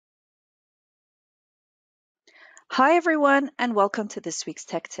Hi everyone and welcome to this week's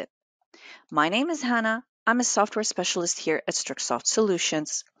Tech Tip. My name is Hannah. I'm a software specialist here at Strucsoft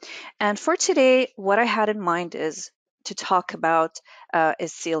Solutions. And for today, what I had in mind is to talk about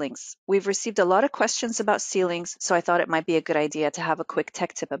is ceilings. We've received a lot of questions about ceilings, so I thought it might be a good idea to have a quick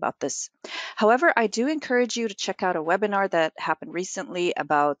tech tip about this. However, I do encourage you to check out a webinar that happened recently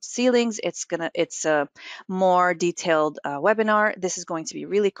about ceilings. It's a more detailed webinar. This is going to be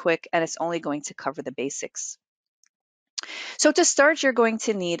really quick and it's only going to cover the basics. So to start, you're going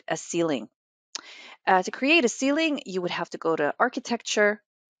to need a ceiling. To create a ceiling, you would have to go to Architecture,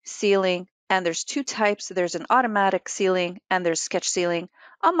 Ceiling, and there's two types. There's an automatic ceiling and there's sketch ceiling.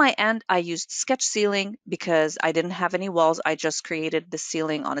 On my end, I used sketch ceiling because I didn't have any walls. I just created the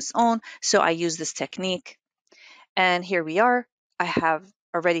ceiling on its own. So I use this technique. And here we are. I have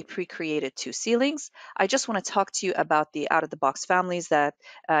already pre-created two ceilings. I just want to talk to you about the out-of-the-box families that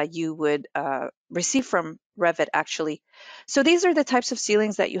you would receive from Revit actually. So these are the types of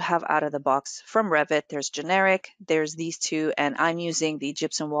ceilings that you have out of the box from Revit. There's generic, there's these two, and I'm using the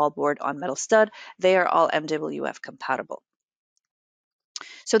gypsum wallboard on metal stud. They are all MWF compatible.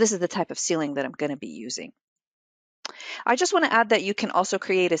 So this is the type of ceiling that I'm going to be using. I just want to add that you can also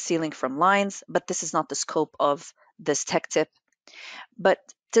create a ceiling from lines, but this is not the scope of this tech tip. But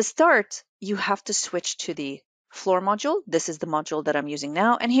to start, you have to switch to the floor module. This is the module that I'm using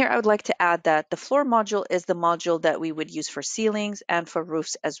now. And here I would like to add that the floor module is the module that we would use for ceilings and for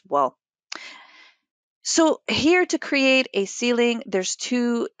roofs as well. So here to create a ceiling, there's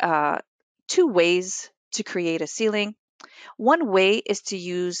two ways to create a ceiling. One way is to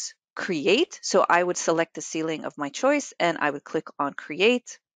use create. So I would select the ceiling of my choice and I would click on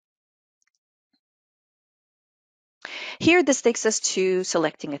create. Here, this takes us to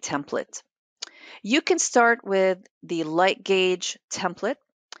selecting a template. You can start with the light gauge template.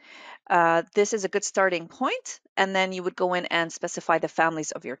 This is a good starting point, and then you would go in and specify the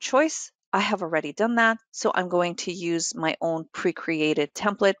families of your choice. I have already done that, so I'm going to use my own pre-created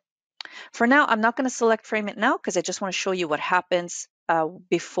template. For now, I'm not going to select frame it now because I just want to show you what happens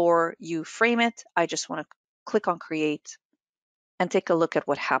before you frame it. I just want to click on create and take a look at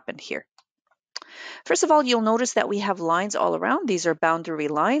what happened here. First of all, you'll notice that we have lines all around. These are boundary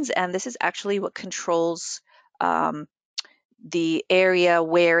lines, and this is actually what controls the area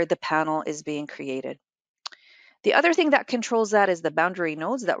where the panel is being created. The other thing that controls that is the boundary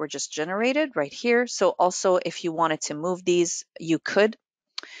nodes that were just generated right here. So also, if you wanted to move these, you could.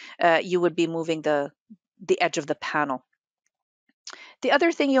 You would be moving the edge of the panel. The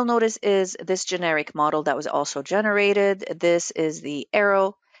other thing you'll notice is this generic model that was also generated. This is the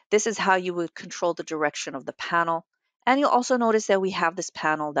arrow. This is how you would control the direction of the panel. And you'll also notice that we have this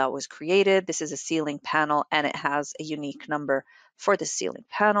panel that was created. This is a ceiling panel and it has a unique number for the ceiling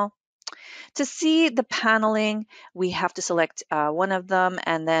panel. To see the paneling, we have to select one of them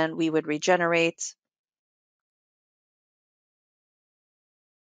and then we would regenerate.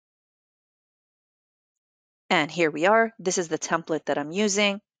 And here we are. This is the template that I'm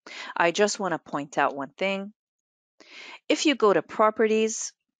using. I just want to point out one thing. If you go to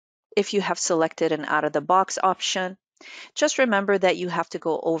properties, if you have selected an out-of-the-box option, just remember that you have to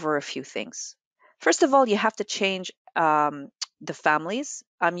go over a few things. First of all, you have to change the families.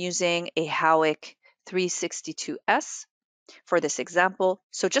 I'm using a Howick 362S for this example.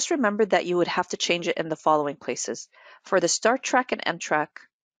 So just remember that you would have to change it in the following places. For the start track and end track,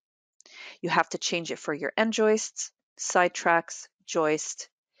 you have to change it for your end joists, side tracks, joist,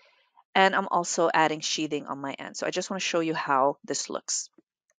 and I'm also adding sheathing on my end. So I just want to show you how this looks.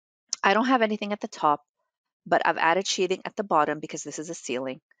 I don't have anything at the top, but I've added sheathing at the bottom because this is a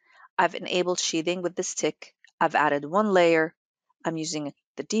ceiling. I've enabled sheathing with this tick. I've added one layer. I'm using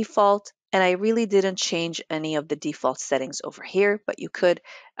the default, and I really didn't change any of the default settings over here, but you could,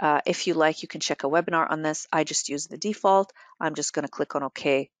 if you like, you can check a webinar on this. I just use the default. I'm just going to click on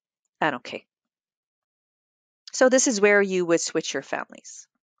OK and OK. So this is where you would switch your families.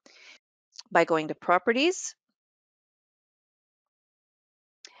 By going to Properties,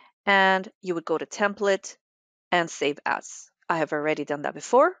 and you would go to Template and Save As. I have already done that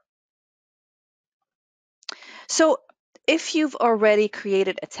before. So if you've already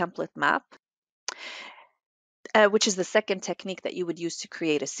created a template map, which is the second technique that you would use to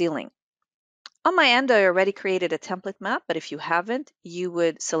create a ceiling. On my end, I already created a template map, but if you haven't, you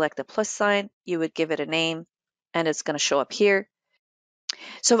would select the plus sign, you would give it a name, and it's going to show up here.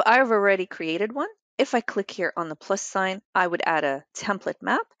 So if I've already created one, if I click here on the plus sign, I would add a template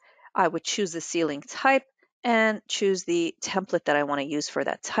map. I would choose the ceiling type and choose the template that I want to use for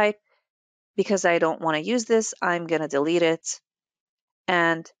that type. Because I don't want to use this, I'm going to delete it.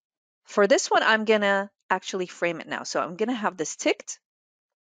 And for this one, I'm going to actually frame it now. So I'm going to have this ticked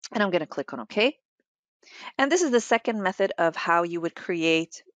and I'm going to click on OK. And this is the second method of how you would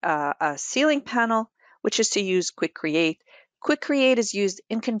create a ceiling panel, which is to use Quick Create. Quick Create is used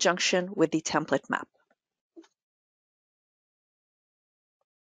in conjunction with the template map.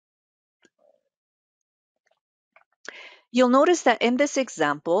 You'll notice that in this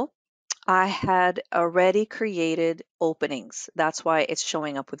example, I had already created openings. That's why it's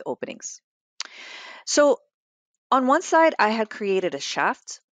showing up with openings. So on one side, I had created a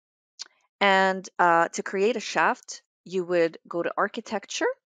shaft. And to create a shaft, you would go to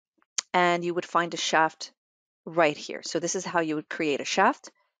architecture and you would find a shaft right here. So this is how you would create a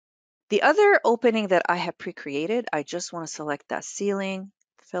shaft. The other opening that I have pre-created, I just want to select that ceiling,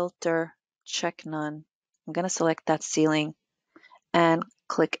 filter, check none. I'm going to select that ceiling and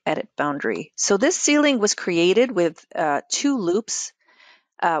click edit boundary. So this ceiling was created with 2 loops,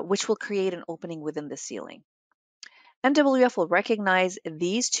 which will create an opening within the ceiling. MWF will recognize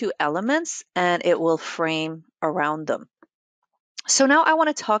these 2 elements and it will frame around them. So now I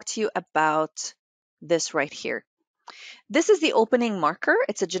want to talk to you about this right here. This is the opening marker.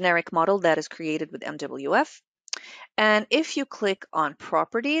 It's a generic model that is created with MWF. And if you click on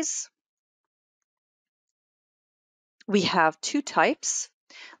properties, we have 2 types,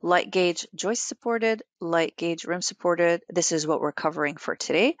 light gauge joist supported, light gauge rim supported. This is what we're covering for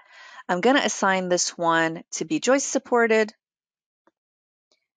today. I'm going to assign this one to be joist supported,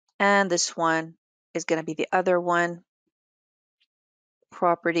 and this one is going to be the other one,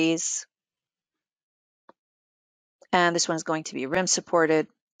 properties, and this one is going to be rim supported.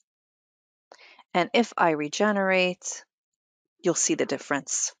 And if I regenerate, you'll see the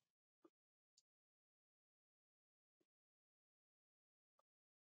difference.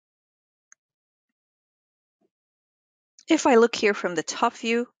 If I look here from the top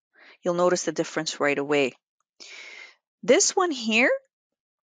view, you'll notice the difference right away. This one here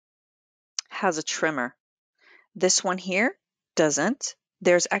has a trimmer. This one here doesn't.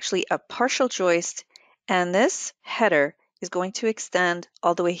 There's actually a partial joist, and this header is going to extend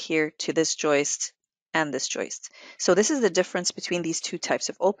all the way here to this joist and this joist. So this is the difference between these 2 types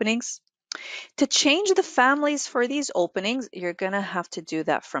of openings. To change the families for these openings, you're going to have to do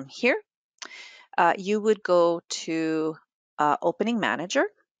that from here. You would go to Opening Manager,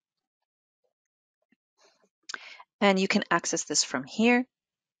 and you can access this from here.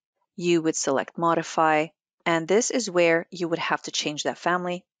 You would select Modify, and this is where you would have to change that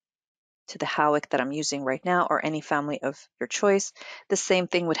family to the Howick that I'm using right now, or any family of your choice. The same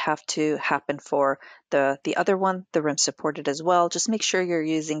thing would have to happen for the other one, the rim supported as well. Just make sure you're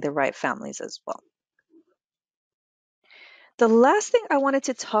using the right families as well. The last thing I wanted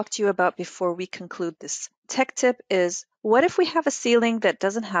to talk to you about before we conclude this tech tip is, what if we have a ceiling that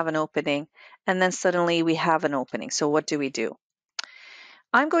doesn't have an opening and then suddenly we have an opening? So what do we do?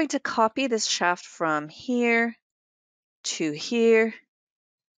 I'm going to copy this shaft from here to here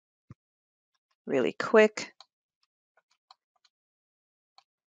really quick.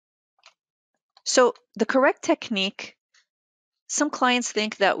 So the correct technique, some clients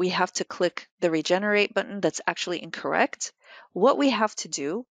think that we have to click the regenerate button. That's actually incorrect. What we have to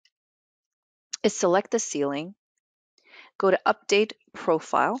do is select the ceiling, go to update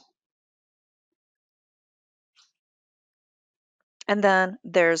profile, and then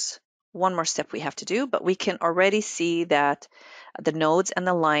there's one more step we have to do, but we can already see that the nodes and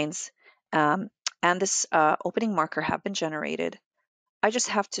the lines and this opening marker have been generated. I just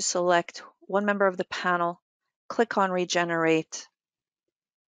have to select one member of the panel, click on regenerate,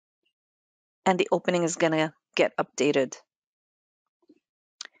 and the opening is going to get updated.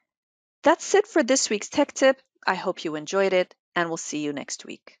 That's it for this week's tech tip. I hope you enjoyed it, and we'll see you next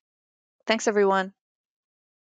week. Thanks, everyone.